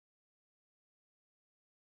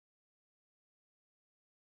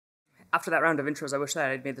after that round of intros, I wish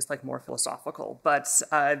that I'd made this like more philosophical, but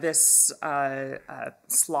this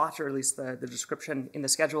slot, or at least the description in the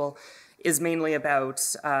schedule, is mainly about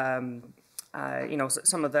some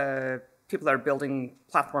of the people that are building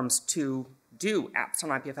platforms to do apps on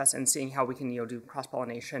IPFS and seeing how we can do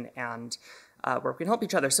cross-pollination and where we can help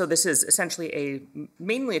each other. So this is essentially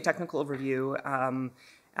mainly a technical overview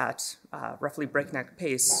at roughly breakneck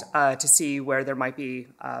pace to see where there might be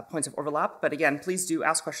points of overlap. But again, please do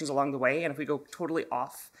ask questions along the way, and if we go totally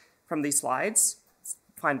off from these slides, it's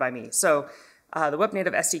fine by me. So the Web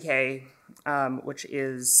Native SDK, which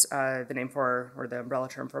is the name for, or the umbrella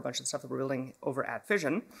term for a bunch of stuff that we're building over at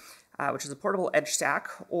Fission, which is a portable edge stack,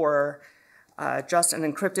 or just an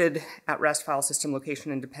encrypted at-rest file system,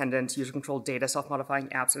 location-independent, user-controlled data, self-modifying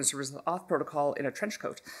apps, and a service auth protocol in a trench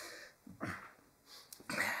coat.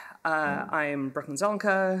 I'm Brooklyn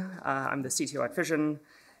Zelenka. I'm the CTO at Fission.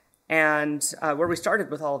 And where we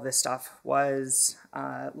started with all of this stuff was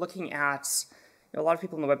looking at, a lot of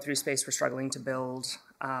people in the Web3 space were struggling to build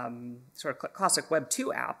sort of classic Web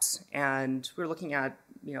 2 apps. And we were looking at,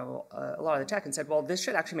 a lot of the tech and said, well, this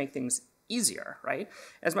should actually make things easier, right?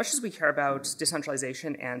 As much as we care about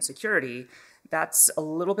decentralization and security, that's a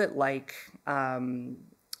little bit like,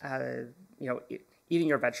 eating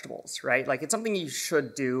your vegetables, right? Like, it's something you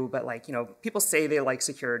should do, but like, people say they like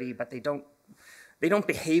security, but they don't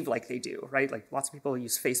behave like they do, right? Like, lots of people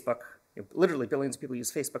use Facebook, literally billions of people use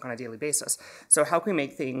Facebook on a daily basis. So how can we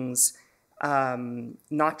make things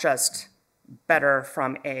not just better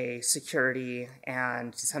from a security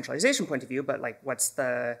and decentralization point of view, but like,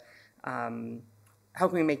 how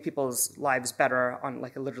can we make people's lives better on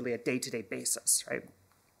like literally a day-to-day basis, right?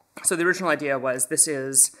 So the original idea was, this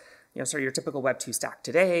is sort of your typical Web 2 stack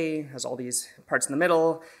today, has all these parts in the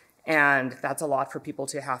middle, and that's a lot for people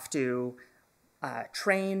to have to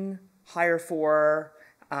train, hire for,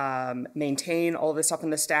 maintain all of this stuff in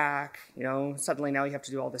the stack. Suddenly now you have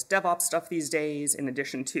to do all this DevOps stuff these days, in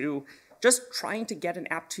addition to just trying to get an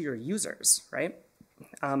app to your users, right?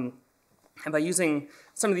 And by using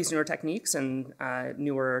some of these newer techniques and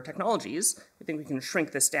newer technologies, I think we can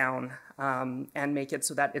shrink this down and make it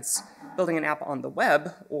so that it's building an app on the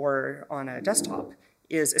web or on a desktop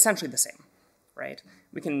is essentially the same, right?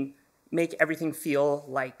 We can make everything feel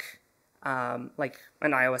like an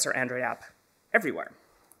iOS or Android app everywhere.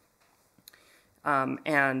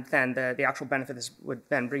 And then the actual benefit this would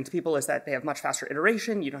then bring to people is that they have much faster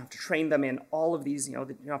iteration. You don't have to train them in all of these, you don't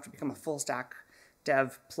have to become a full stack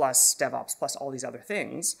dev plus DevOps plus all these other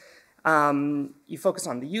things. You focus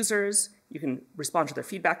on the users, you can respond to their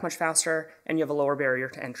feedback much faster, and you have a lower barrier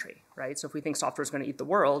to entry, right? So if we think software is going to eat the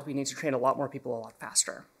world, we need to train a lot more people a lot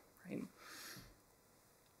faster, right?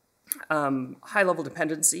 High-level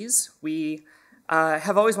dependencies. We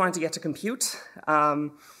have always wanted to get to compute,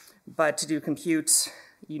 but to do compute,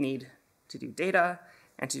 you need to do data,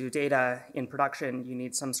 and to do data in production, you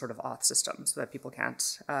need some sort of auth system so that people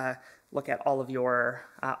can't look at all of your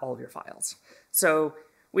files. So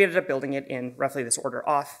we ended up building it in roughly this order: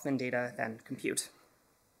 auth, then data, then compute.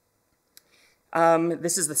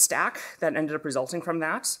 This is the stack that ended up resulting from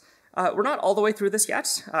that. We're not all the way through this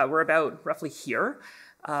yet. We're about roughly here,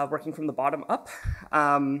 working from the bottom up.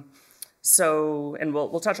 And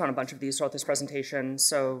we'll touch on a bunch of these throughout this presentation.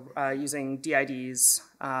 So using DIDs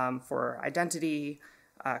for identity,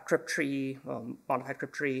 crypt tree, modified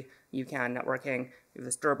crypt tree, UCAN networking. We have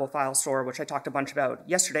this durable file store, which I talked a bunch about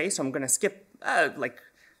yesterday, so I'm going to skip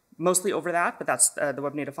mostly over that, but that's the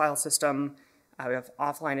Web Native file system. We have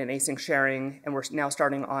offline and async sharing, and we're now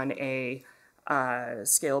starting on a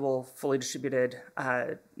scalable, fully distributed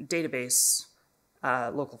database,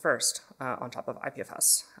 local first, on top of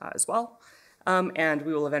IPFS as well. And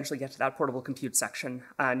we will eventually get to that portable compute section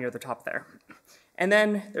near the top there. And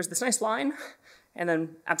then there's this nice line, and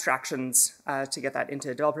then abstractions to get that into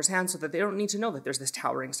developers' hands so that they don't need to know that there's this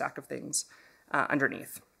towering stack of things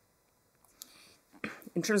underneath.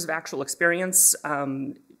 In terms of actual experience,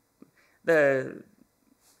 the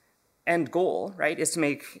end goal, right, is to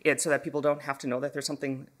make it so that people don't have to know that there's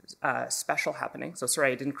something special happening. So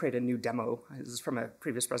sorry, I didn't create a new demo. This is from a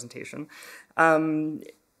previous presentation,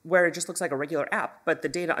 where it just looks like a regular app, but the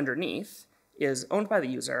data underneath is owned by the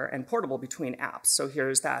user and portable between apps. So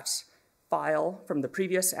here's that file from the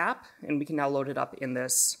previous app, and we can now load it up in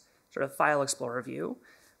this sort of file explorer view,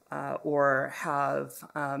 or have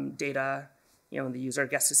data, the user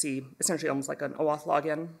gets to see essentially almost like an OAuth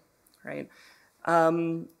login, right?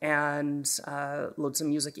 And load some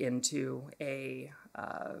music into a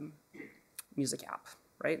music app,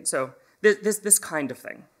 right? So this kind of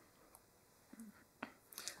thing.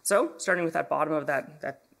 So starting with that bottom of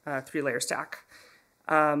that 3-layer stack,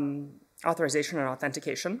 authorization and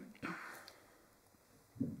authentication.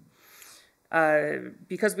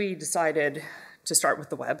 Because we decided to start with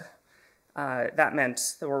the web, that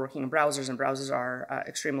meant that we're working in browsers, and browsers are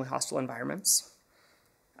extremely hostile environments.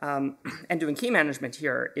 And doing key management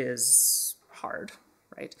here is hard,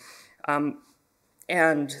 right?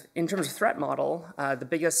 And in terms of threat model, the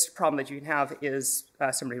biggest problem that you can have is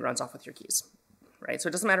somebody runs off with your keys, right? So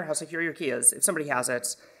it doesn't matter how secure your key is. If somebody has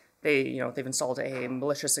it, they've installed a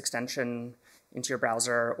malicious extension into your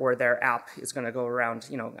browser, or their app is going to go around,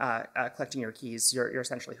 collecting your keys. You're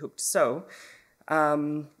essentially hooped. So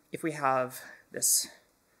if we have this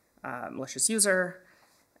malicious user,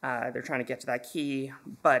 they're trying to get to that key,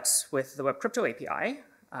 but with the Web Crypto API,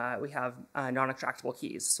 we have non-extractable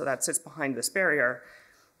keys. So that sits behind this barrier,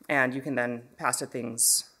 and you can then pass it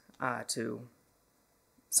things to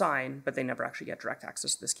sign, but they never actually get direct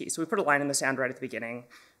access to this key. So we put a line in the sand right at the beginning.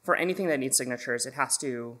 For anything that needs signatures, it has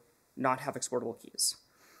to not have exportable keys.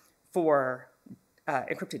 For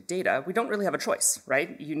encrypted data, we don't really have a choice,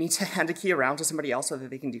 right? You need to hand a key around to somebody else so that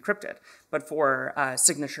they can decrypt it. But for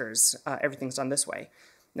signatures, everything's done this way.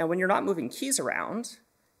 Now, when you're not moving keys around,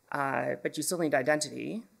 but you still need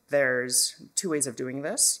identity, there's two ways of doing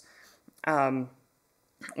this.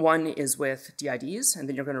 One is with DIDs, and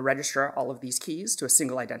then you're going to register all of these keys to a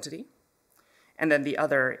single identity. And then the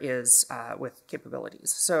other is with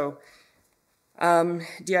capabilities. So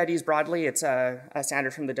DIDs broadly, it's a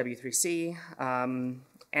standard from the W3C,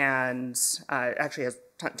 and actually has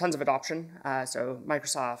tons of adoption. So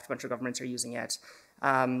Microsoft, a bunch of governments are using it.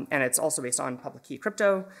 And it's also based on public key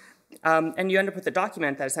crypto. And you end up with a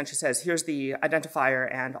document that essentially says, here's the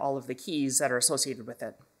identifier and all of the keys that are associated with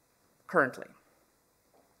it currently.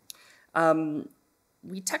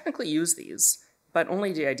 We technically use these, but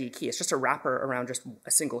only DID key. It's just a wrapper around just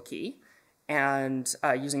a single key. And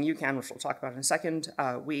using UCAN, which we'll talk about in a second,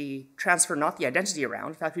 we transfer not the identity around.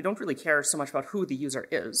 In fact, we don't really care so much about who the user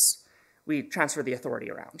is. We transfer the authority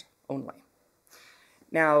around only.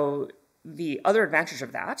 Now, the other advantage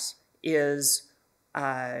of that is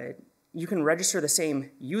you can register the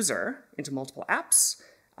same user into multiple apps.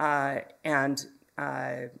 And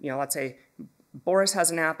let's say Boris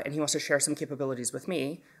has an app and he wants to share some capabilities with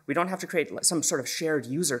me. We don't have to create some sort of shared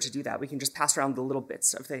user to do that. We can just pass around the little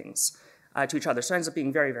bits of things to each other. So it ends up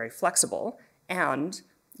being very, very flexible. And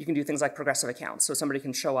you can do things like progressive accounts. So somebody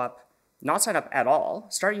can show up, not sign up at all,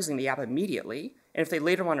 start using the app immediately. And if they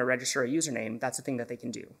later want to register a username, that's a thing that they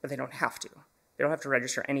can do. But they don't have to. They don't have to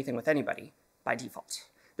register anything with anybody by default.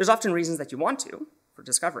 There's often reasons that you want to for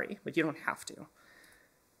discovery, but you don't have to.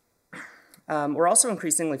 We're also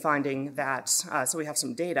increasingly finding that, so we have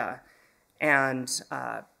some data, and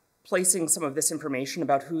placing some of this information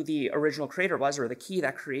about who the original creator was, or the key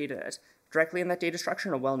that created it, directly in that data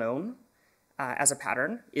structure and well-known as a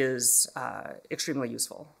pattern is extremely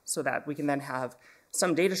useful, so that we can then have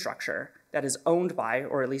some data structure that is owned by,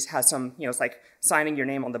 or at least has some, it's like signing your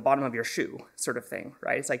name on the bottom of your shoe sort of thing,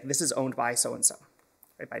 right? It's like, this is owned by so-and-so,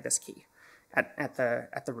 right, by this key at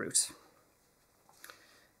the root.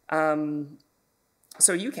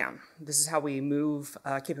 So UCAN, this is how we move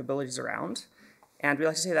capabilities around. And we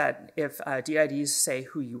like to say that if DIDs say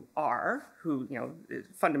who you are, who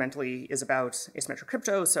fundamentally is about asymmetric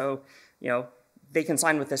crypto, so they can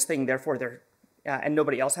sign with this thing, therefore they're, and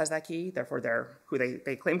nobody else has that key, therefore they're who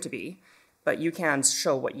they claim to be, but you can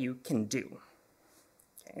show what you can do.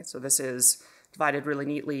 Okay, so this is divided really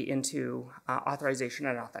neatly into authorization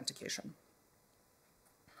and authentication.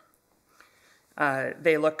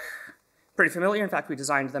 They look pretty familiar. In fact, we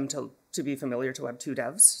designed them to be familiar to Web 2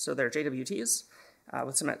 devs. So they're JWTs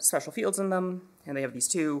with some special fields in them. And they have these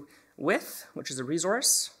two: with, which is a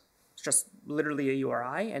resource. It's just literally a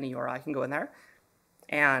URI. Any URI can go in there.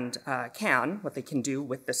 And can, what they can do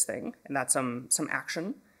with this thing. And that's some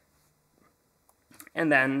action.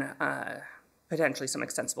 And then potentially some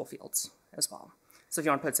extensible fields as well. So if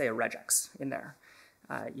you want to put, say, a regex in there,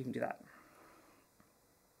 you can do that.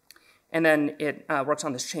 And then it works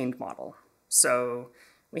on this chained model. So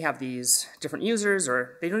we have these different users,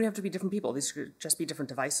 or they don't even have to be different people. These could just be different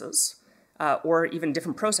devices, or even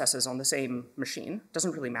different processes on the same machine.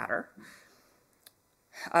 Doesn't really matter.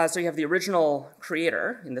 So you have the original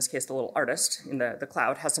creator, in this case the little artist in the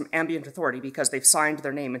cloud, has some ambient authority because they've signed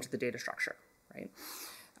their name into the data structure, right?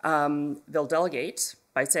 They'll delegate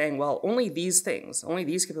by saying, well, only these things, only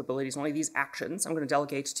these capabilities, only these actions, I'm going to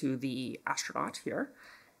delegate to the astronaut here.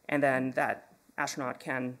 And then that astronaut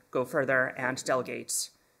can go further and delegate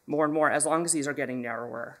more and more, as long as these are getting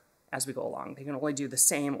narrower as we go along. They can only do the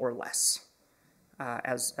same or less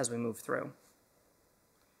as we move through.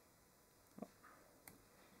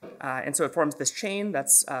 And so it forms this chain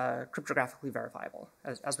that's cryptographically verifiable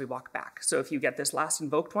as we walk back. So if you get this last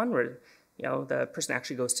invoked one where the person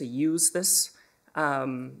actually goes to use this,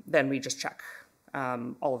 then we just check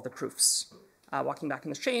all of the proofs walking back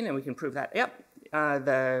in this chain, and we can prove that, yep,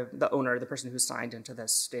 the owner, the person who signed into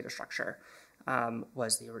this data structure,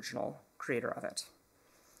 was the original creator of it.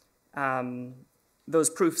 Those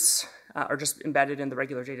proofs are just embedded in the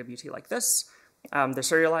regular JWT like this. They're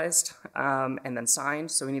serialized and then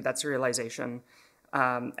signed, so we need that serialization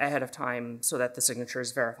ahead of time so that the signature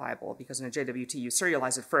is verifiable, because in a JWT you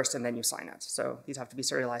serialize it first and then you sign it. So these have to be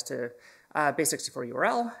serialized to base64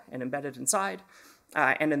 URL and embedded inside.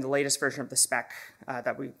 And in the latest version of the spec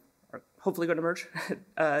that we are hopefully going to merge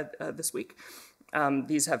this week,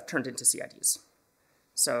 these have turned into CIDs.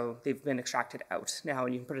 So they've been extracted out now,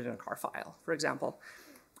 and you can put it in a car file, for example.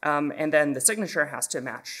 And then the signature has to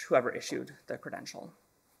match whoever issued the credential.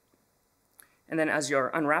 And then as you're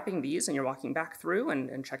unwrapping these and you're walking back through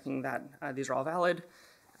and checking that these are all valid,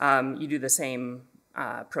 you do the same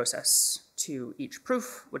process to each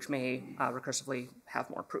proof, which may recursively have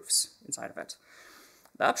more proofs inside of it.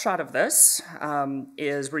 The upshot of this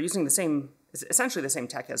is we're using essentially the same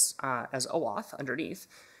tech as OAuth underneath,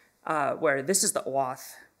 where this is the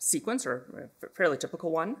OAuth sequence, or a fairly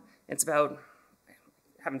typical one. It's about,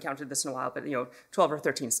 I haven't counted this in a while, but 12 or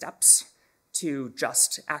 13 steps to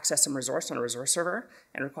just access some resource on a resource server,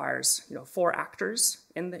 and requires 4 actors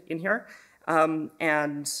in here.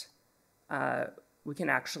 We can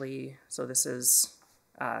actually, so this is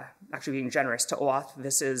actually being generous to OAuth,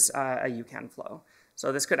 this is a UCAN flow.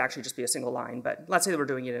 So this could actually just be a single line, but let's say that we're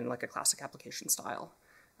doing it in like a classic application style.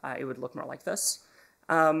 It would look more like this.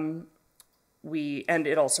 And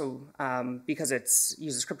it also, because it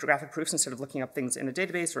uses cryptographic proofs instead of looking up things in a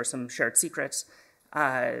database or some shared secrets,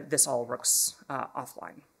 this all works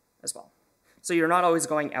offline as well. So you're not always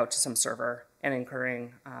going out to some server and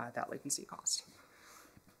incurring that latency cost.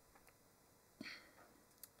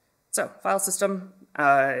 So file system,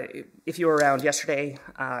 if you were around yesterday,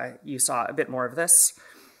 you saw a bit more of this.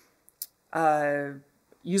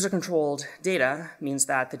 User-controlled data means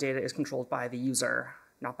that the data is controlled by the user,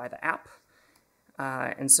 not by the app.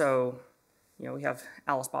 And so, we have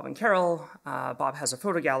Alice, Bob, and Carol. Bob has a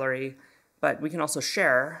photo gallery, but we can also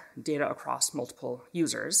share data across multiple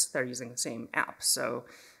users that are using the same app. So,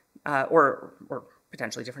 or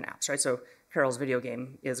potentially different apps, right? So Carol's video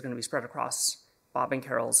game is going to be spread across Bob and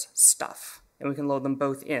Carol's stuff, and we can load them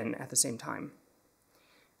both in at the same time.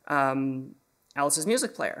 Alice's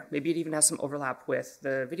music player, maybe it even has some overlap with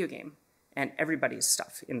the video game and everybody's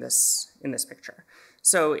stuff in this picture.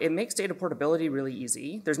 So it makes data portability really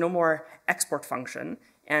easy. There's no more export function,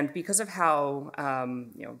 and because of how,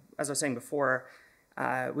 as I was saying before,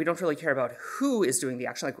 we don't really care about who is doing the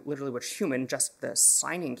action, like literally which human, just the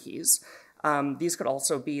signing keys. These could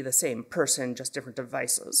also be the same person, just different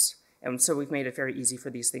devices. And so we've made it very easy for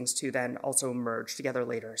these things to then also merge together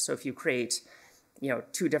later. So if you create,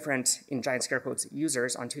 2 different, in giant scare quotes,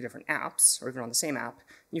 users on 2 different apps, or even on the same app,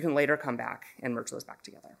 you can later come back and merge those back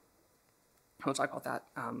together. We'll talk about that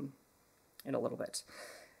in a little bit.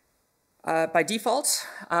 By default,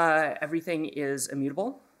 everything is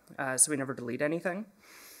immutable, so we never delete anything.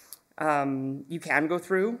 You can go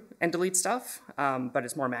through and delete stuff, but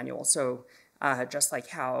it's more manual. So just like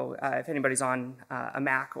how if anybody's on a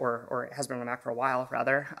Mac or has been on a Mac for a while,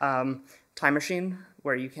 rather, Time Machine,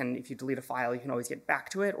 where you can, if you delete a file, you can always get back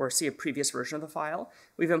to it or see a previous version of the file.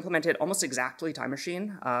 We've implemented almost exactly Time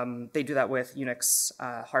Machine. They do that with Unix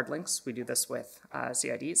hard links. We do this with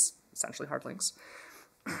CIDs, essentially hard links,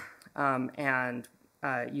 and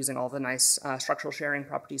using all the nice structural sharing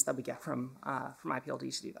properties that we get from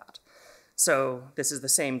IPLD to do that. So this is the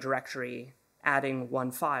same directory, adding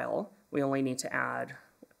 1 file. We only need to add,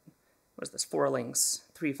 4 links,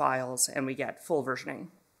 3 files, and we get full versioning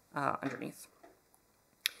underneath.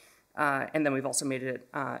 And then we've also made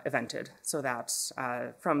it evented so that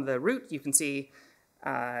from the root you can see,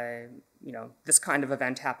 this kind of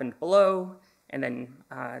event happened below, and then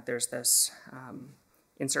there's this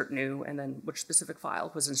insert new, and then which specific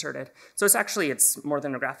file was inserted. So it's more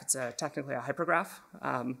than a graph, it's technically a hypergraph,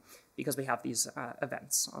 because we have these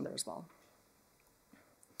events on there as well.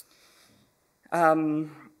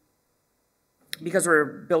 Because we're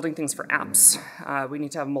building things for apps, we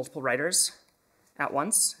need to have multiple writers at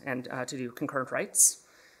once and to do concurrent writes.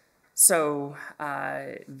 So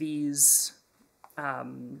these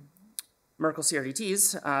Merkle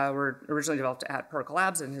CRDTs were originally developed at Protocol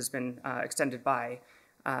Labs and has been extended by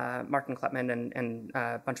Martin Kleppmann and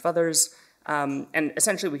a bunch of others. And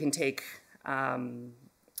essentially we can take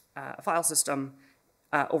a file system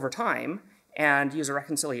over time and use a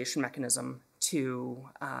reconciliation mechanism to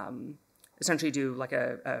essentially do like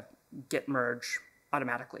a git merge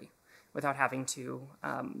automatically without having to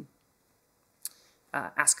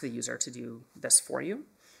ask the user to do this for you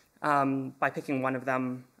by picking one of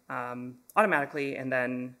them automatically, and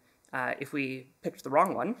then if we picked the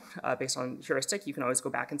wrong one based on heuristic, you can always go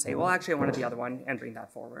back and say, well, actually I wanted the other one, and bring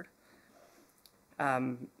that forward.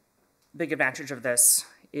 Big advantage of this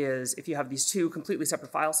is if you have these two completely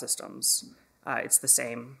separate file systems, it's the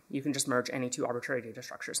same. You can just merge any two arbitrary data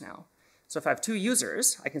structures now. So if I have two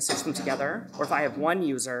users, I can stitch them together, or if I have one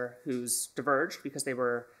user who's diverged because they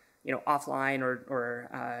were offline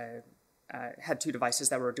or had two devices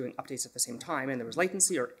that were doing updates at the same time and there was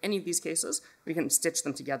latency, or any of these cases, we can stitch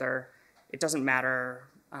them together. It doesn't matter.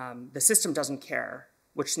 The system doesn't care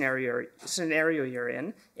which scenario you're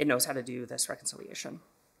in. It knows how to do this reconciliation.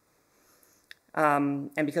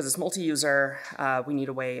 And because it's multi-user, we need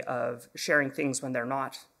a way of sharing things when they're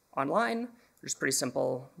not online, which is pretty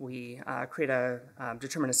simple. We create a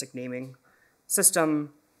deterministic naming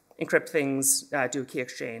system, encrypt things, do a key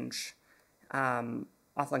exchange,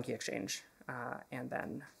 offline key exchange, and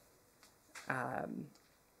then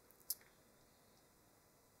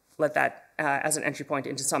let that as an entry point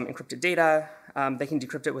into some encrypted data. They can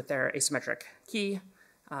decrypt it with their asymmetric key,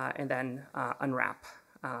 and then unwrap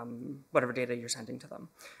whatever data you're sending to them.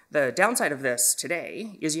 The downside of this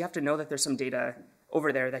today is you have to know that there's some data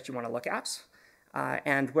over there that you want to look at.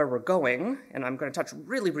 And where we're going, and I'm going to touch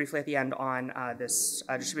really briefly at the end on this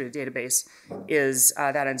distributed database, is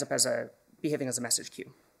that ends up as behaving as a message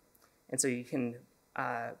queue. And so you can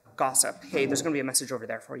gossip, hey, there's going to be a message over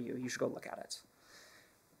there for you. You should go look at it.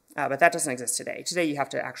 But that doesn't exist today. Today you have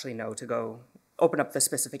to actually know to go open up the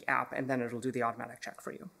specific app, and then it'll do the automatic check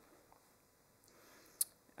for you.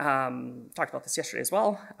 Talked about this yesterday as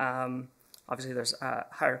well. Obviously, there's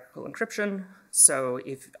hierarchical encryption. So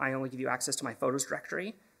if I only give you access to my photos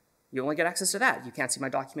directory, you only get access to that. You can't see my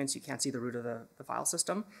documents. You can't see the root of the file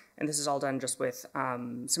system. And this is all done just with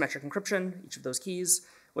symmetric encryption, each of those keys.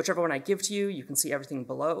 Whichever one I give to you, you can see everything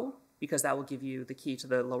below, because that will give you the key to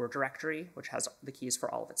the lower directory, which has the keys for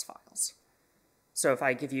all of its files. So if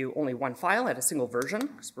I give you only one file at a single version,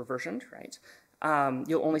 because we're versioned, right?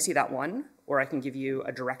 You'll only see that one, or I can give you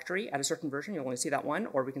a directory at a certain version, you'll only see that one,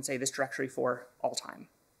 or we can say this directory for all time.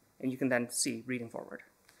 And you can then see reading forward.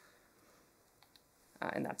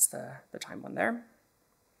 And that's the time one there.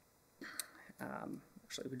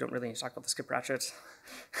 Actually, we don't really need to talk about the skip ratchet.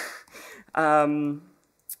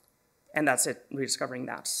 And that's it, rediscovering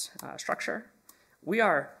that structure. We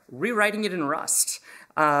are rewriting it in Rust,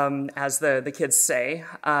 as the kids say,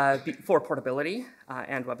 for portability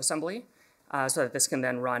and WebAssembly. So that this can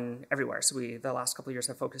then run everywhere. So the last couple of years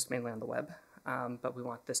have focused mainly on the web, but we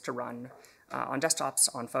want this to run on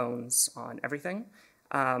desktops, on phones, on everything.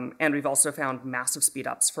 And we've also found massive speed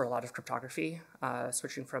ups for a lot of cryptography,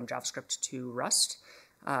 switching from JavaScript to Rust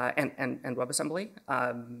and WebAssembly,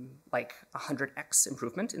 like 100x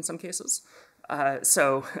improvement in some cases.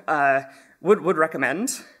 So would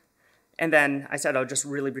recommend. And then I said I'll just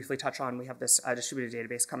really briefly touch on, we have this distributed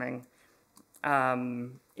database coming.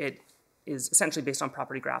 It is essentially based on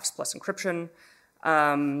property graphs plus encryption.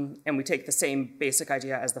 And we take the same basic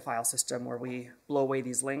idea as the file system, where we blow away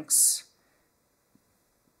these links,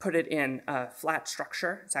 put it in a flat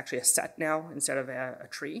structure. It's actually a set now instead of a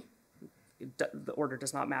tree. The order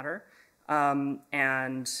does not matter.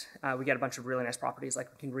 And we get a bunch of really nice properties,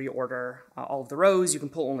 like we can reorder all of the rows. You can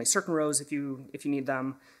pull only certain rows if you need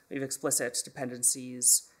them. We have explicit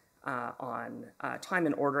dependencies on time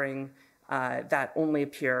and ordering that only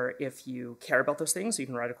appear if you care about those things. So you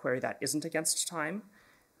can write a query that isn't against time.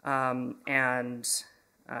 And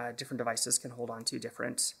different devices can hold on to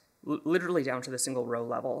different, literally down to the single row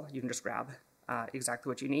level. You can just grab exactly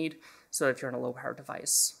what you need. So if you're on a low-power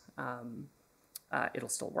device, it'll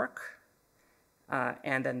still work.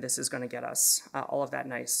 And then this is going to get us all of that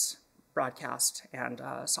nice broadcast and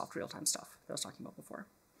soft real-time stuff that I was talking about before.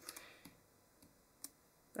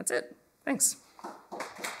 That's it. Thanks.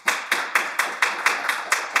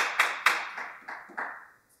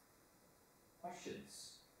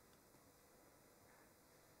 Questions?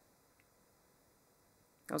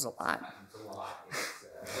 That was a lot. It's a lot.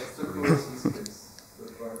 What's the coolest use case so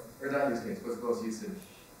far? Or not use case, what's the coolest usage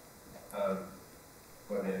of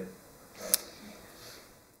web-native?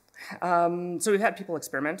 So we've had people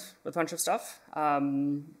experiment with a bunch of stuff.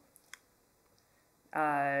 So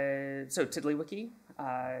TiddlyWiki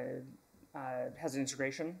has an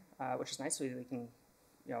integration, which is nice, so they can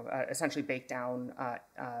essentially bake down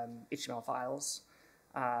HTML files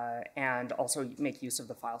and also make use of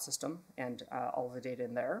the file system and all of the data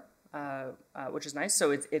in there, which is nice.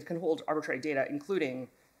 So it can hold arbitrary data, including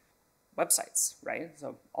websites, right?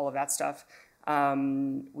 So all of that stuff.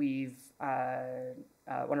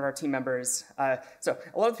 One of our team members, so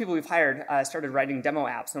a lot of the people we've hired started writing demo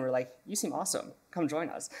apps, and we're like, you seem awesome, come join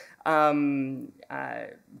us.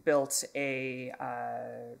 Built a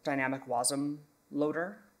dynamic WASM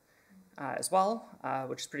loader as well,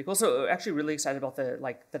 which is pretty cool. So actually really excited about the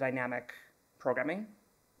dynamic programming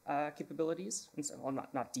capabilities. And so, well,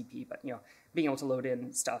 not DP, but being able to load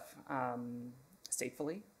in stuff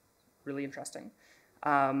statefully, really interesting.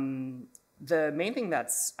 The main thing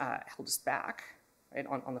that's held us back, right,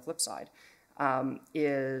 on the flip side,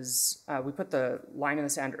 is we put the line in the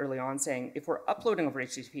sand early on saying if we're uploading over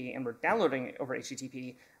HTTP and we're downloading it over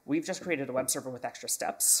HTTP, we've just created a web server with extra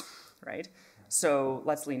steps, right? So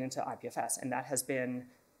let's lean into IPFS, and that has been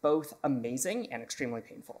both amazing and extremely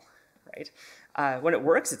painful, right? When it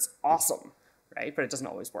works, it's awesome, right? But it doesn't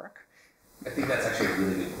always work. I think that's actually a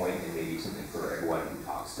really good point, and maybe something for everyone who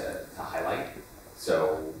talks to highlight.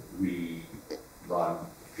 So we run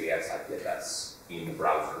JS IPFS in the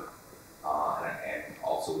browser, and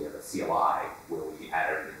also we have a CLI where we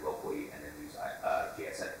add everything locally and then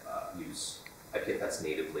use IPFS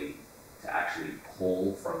natively to actually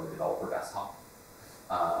pull from the developer desktop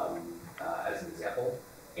as an example.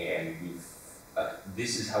 And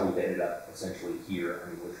this is how we've ended up essentially here,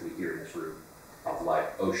 literally here in this room, of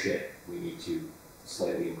like, oh shit, we need to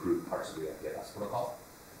slightly improve parts of the IPFS protocol.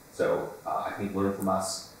 So I think learn from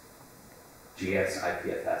us, JS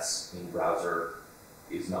IPFS in browser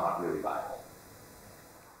is not really viable.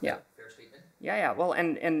 Yeah. Fair statement? Yeah. Well,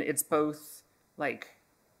 and it's both like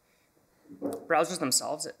browsers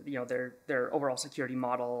themselves, their overall security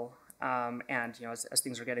model, and as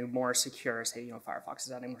things are getting more secure, say Firefox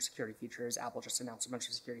is adding more security features, Apple just announced a bunch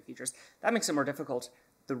of security features, that makes it more difficult.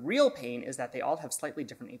 The real pain is that they all have slightly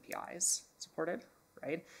different APIs supported,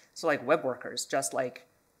 right? So like web workers, just like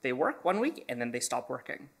they work 1 week and then they stop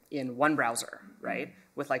working in one browser, right?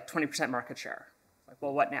 With like 20% market share. Like,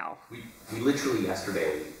 well, what now? We literally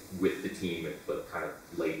yesterday with the team, but kind of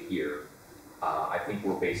late here, I think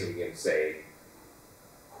we're basically going to say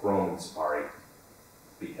Chrome and Safari,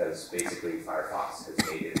 because basically Firefox has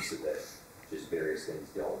made it so that just various things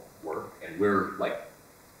don't work. And we're like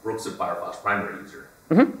Brooks of Firefox primary user.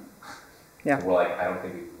 Mm-hmm. Yeah. And we're like, I don't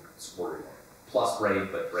think we can support it. Plus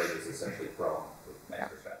Brave, but Brave is essentially Chrome with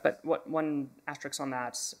extra steps. But one asterisk on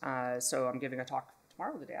that, so I'm giving a talk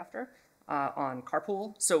tomorrow, the day after, on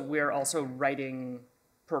Carpool. So we're also writing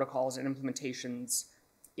protocols and implementations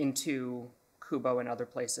into Kubo and other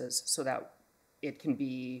places so that it can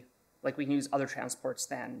be, like we can use other transports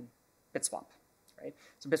than Bitswap, right?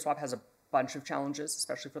 So Bitswap has a bunch of challenges,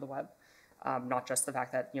 especially for the web, not just the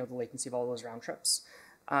fact that, the latency of all those round trips.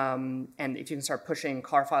 And if you can start pushing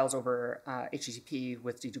car files over HTTP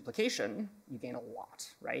with deduplication, you gain a lot,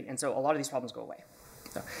 right? And so a lot of these problems go away.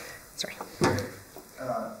 So, sorry.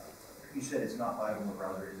 You said it's not viable in the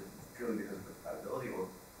browser. Is it purely because of compatibility or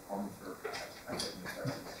performance or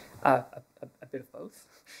A bit of both.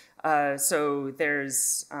 So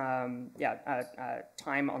there's, time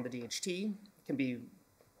on the DHT can be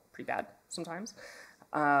pretty bad sometimes.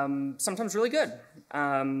 Sometimes really good.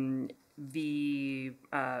 Some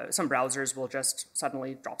browsers will just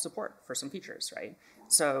suddenly drop support for some features, right?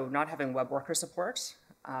 So not having web worker support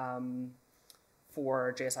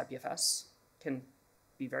for JS IPFS can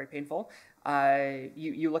be very painful.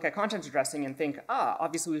 You look at content addressing and think,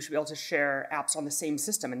 obviously we should be able to share apps on the same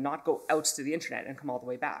system and not go out to the internet and come all the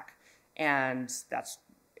way back. And that's,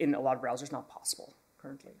 in a lot of browsers, not possible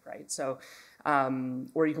currently, right? So,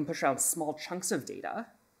 or you can push around small chunks of data,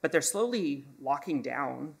 but they're slowly locking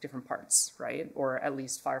down different parts, right? Or at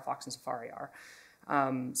least Firefox and Safari are.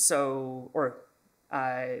 Apple,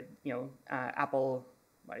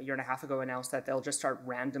 about a year and a half ago, announced that they'll just start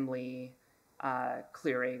randomly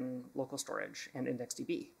clearing local storage and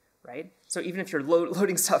IndexedDB, right? So even if you're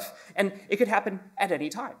loading stuff, and it could happen at any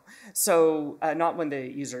time. So not when the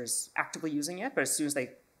user's actively using it, but as soon as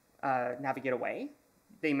they navigate away,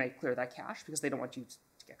 they might clear that cache because they don't want you to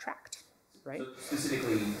get tracked, right? So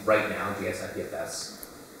specifically, right now, JS IPFS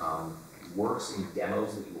works in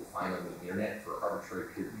demos that you will find on the internet for arbitrary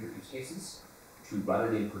peer-to-peer use cases. To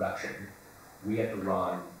run it in production, we have to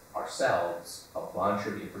run ourselves a bunch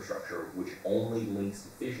of infrastructure which only links to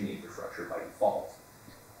Fission infrastructure by default.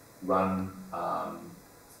 Run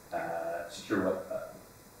secure web.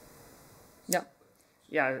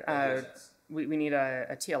 We need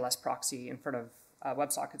a TLS proxy in front of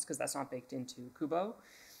WebSockets because that's not baked into Kubo.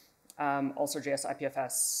 Also, JS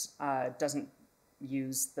IPFS doesn't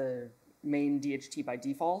use the main DHT by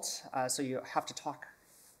default, so you have to talk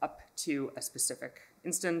up to a specific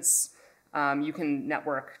instance. You can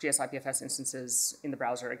network JS IPFS instances in the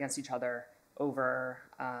browser against each other over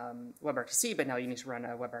WebRTC, but now you need to run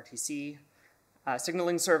a WebRTC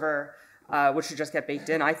signaling server, which should just get baked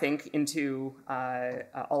in, I think, into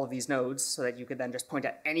all of these nodes so that you could then just point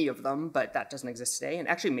at any of them, but that doesn't exist today. And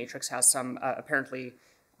actually, Matrix has some apparently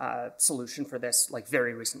solution for this, like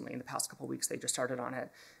very recently, in the past couple of weeks, they just started on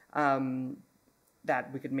it,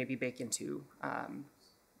 that we could maybe bake into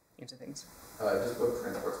things. Just web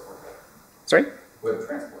transport support. Sorry? Web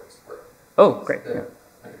transport support. Oh, great. Yeah.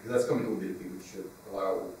 Because that's coming to a bit, which should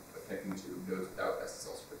allow connecting to nodes without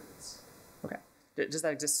SSL certificates. Okay. Does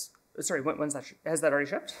that exist? Sorry, when's that? Has that already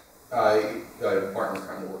shipped? Martin's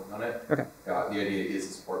currently working on it. Okay. The idea is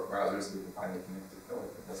to support browsers so we can finally connect to the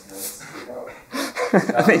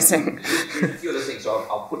Amazing. There's a few other things, so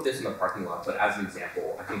I'll put this in the parking lot, but as an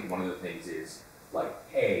example, I think one of the things is, like,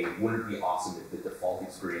 hey, wouldn't it be awesome if the default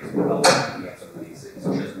experience for development of some of these things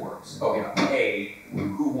just works? Oh, yeah. Hey,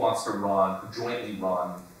 who wants to jointly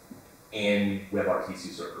run in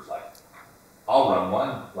WebRTC servers? Like, I'll run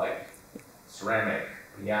one, like, Ceramic,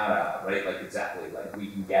 Pinata, right? Like, exactly. Like, we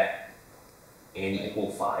can get an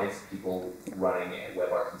equal 5 people running at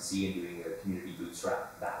WebRTC and doing a community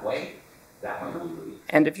bootstrap that way. That might be really.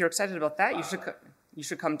 And if you're excited about that, you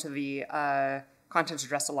should come to the Content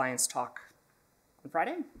Address Alliance talk on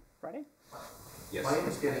Friday. Yes. My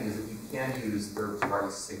understanding is that you can use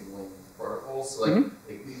third-party signaling protocols. So, like,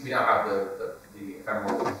 we now have the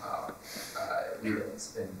ephemeral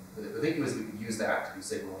relays, and the thing was we could use that to do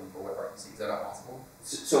signaling for WebRTC. Is that not possible?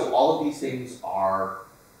 So all of these things are,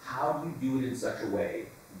 how do you do it in such a way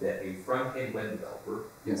that a front-end web developer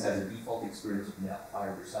who has a default experience with Netlify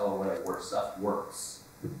or Vercel or whatever, where stuff works,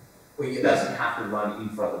 doesn't have to run in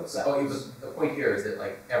front of themselves. Oh, yeah, the point here is that,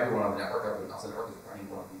 like, everyone on the network, everyone else on the network is running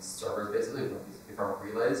one of these servers, basically, one of these ephemeral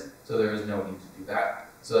relays, so there is no need to do that.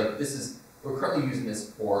 So, like, we're currently using this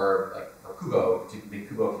for Kubo, to make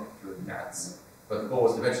Kubo connect to nets, but the goal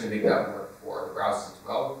was to eventually make that work for the browsers as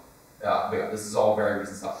well. But yeah, this is all very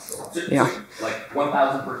recent stuff. So like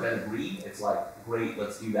 1000% agree. It's like, great,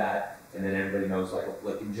 let's do that. And then everybody knows,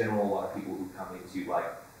 like in general, a lot of people who come into like,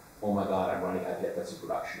 oh my God, I'm running IPFS in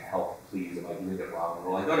production. Help, please. Am I doing it wrong? And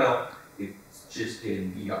we're like, no, it's just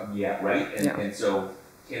in right. And so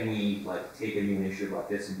can we like take a new initiative like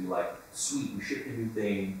this and be like, sweet, we shipped a new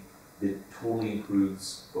thing that totally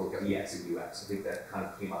improves both EX and UX. I think that kind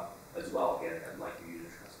of came up as well again, and like the user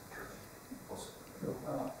trust also.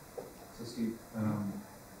 So Steve,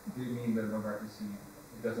 do you mean that WebRTC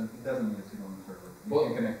doesn't need a signaling server? You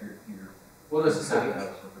can connect your well, necessarily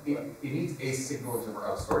it needs a signaling server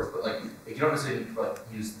of sorts, but like you don't necessarily need to like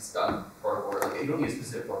use the stun protocol. Like you don't need a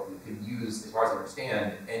specific protocol. You can use, as far as I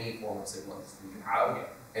understand, any form of signaling system you have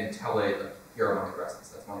and tell it like here are my addresses.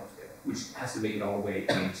 That's my understanding. Which has to make it all the way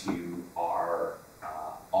into our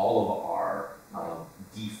all of our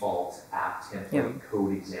default app template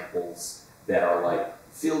code examples that are like,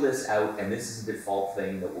 fill this out, and this is a default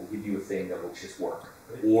thing that will give you a thing that will just work.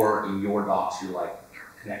 Or in your docs, you're like,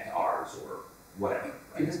 connect to ours or whatever.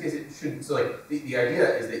 Right? In this case, it should. So like the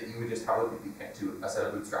idea is that you would just have a connect to a set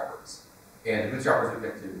of bootstrappers, and the bootstrappers would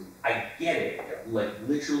connect to. I get it. Like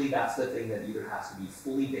literally, that's the thing that either has to be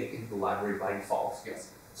fully baked into the library by default.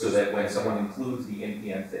 Yes. So that when someone includes the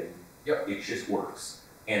npm thing, it just works.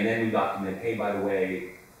 And then we document, hey, by the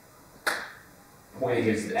way, pointing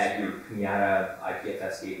is at your Pinata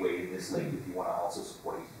IPFS gateway in this link if you want to also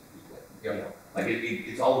support HTTP. You know, like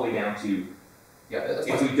it's all the way down to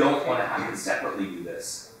if we don't want to have to separately do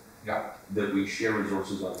this, that we share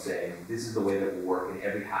resources on saying this is the way that will work in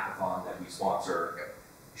every hackathon that we sponsor.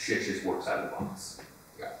 Shit just works out of the box.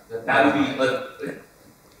 That would be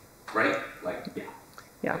right? Like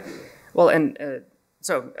Yeah. Well, and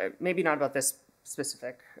so maybe not about this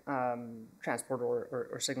specific transport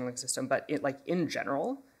or signaling system, but in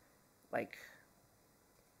general, like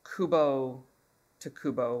Kubo to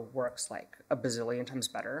Kubo works like a bazillion times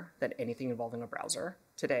better than anything involving a browser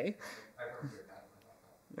today.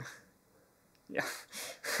 Yeah.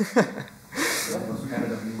 We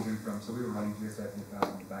ended up moving from, so we were running GSI in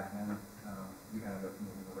the back end. We ended up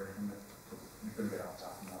moving away from it. We couldn't get off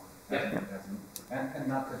fast enough. And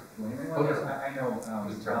not to blame anyone, I know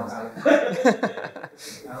Alex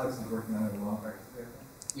is working on it a long practice.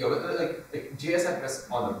 But like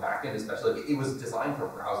JSFS on the back end, especially, like, it was designed for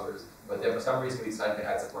browsers, but then for some reason we decided to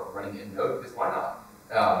add support for running it in Node because why not?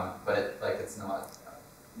 But it's not.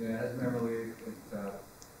 Yeah, it has memory. We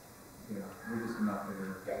just not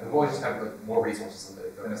figure it out. We've always just had more resources than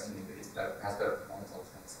the that has better performance, all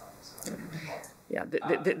this kind of stuff. So. Yeah,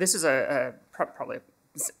 this is probably a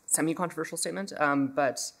semi-controversial statement,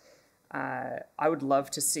 but I would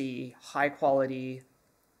love to see high-quality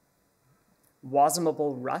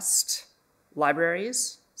WASMable Rust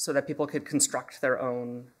libraries so that people could construct their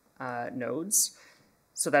own nodes,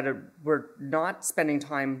 so that we're not spending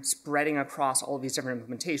time spreading across all of these different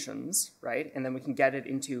implementations, right? And then we can get it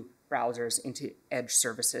into browsers, into edge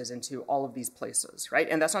services, into all of these places, right?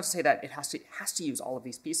 And that's not to say that it has to use all of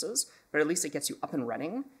these pieces, but at least it gets you up and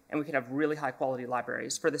running, and we could have really high quality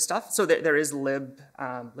libraries for this stuff. So there is lib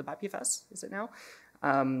IPFS, is it now,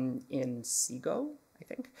 in Seago, I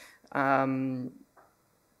think,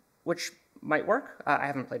 which might work. I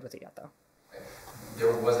haven't played with it yet, though.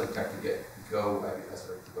 There was an attempt to get Go IPFS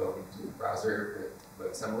or Go into the browser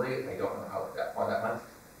with WebAssembly. I don't know how far that went.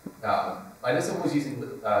 I know someone was using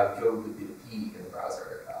Go with the P in the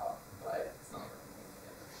browser, but it's not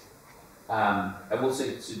I will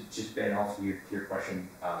say, so just Ben, also to your question,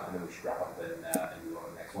 and then we should wrap up and move on to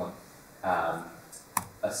the next one.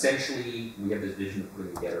 Essentially, we have this vision of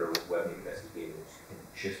putting together a web native SDK which can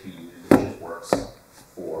just be used, it just works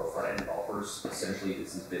for front-end developers. Essentially,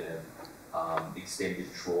 this has been an extended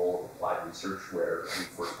control of applied research where we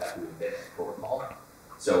first have to invent a protocol.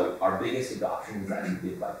 So our biggest adoption is actually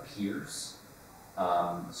did by peers.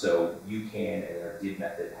 So UCAN and our did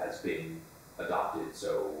method has been adopted.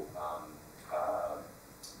 So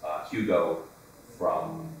Hugo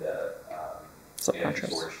from the energy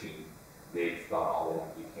storage team, they've gone all in on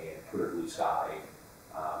UCAN, Twitter Blue Sky,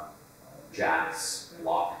 Jack's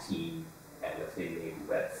Lock team, and the thing named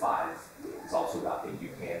Web5 is also adopting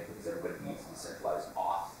UCAN because everybody needs decentralized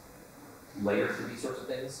auth layer for these sorts of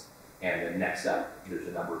things. And then next up, there's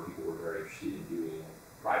a number of people who are very interested in doing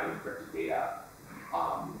private encrypted data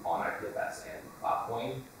on IPFS and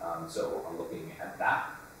CloudCoin. So I'm looking at that.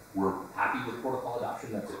 We're happy with protocol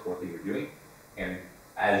adoption. That's a core thing we're doing. And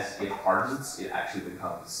as it hardens, it actually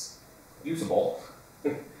becomes usable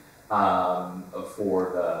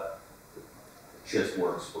for the just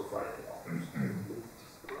works for front-end developers.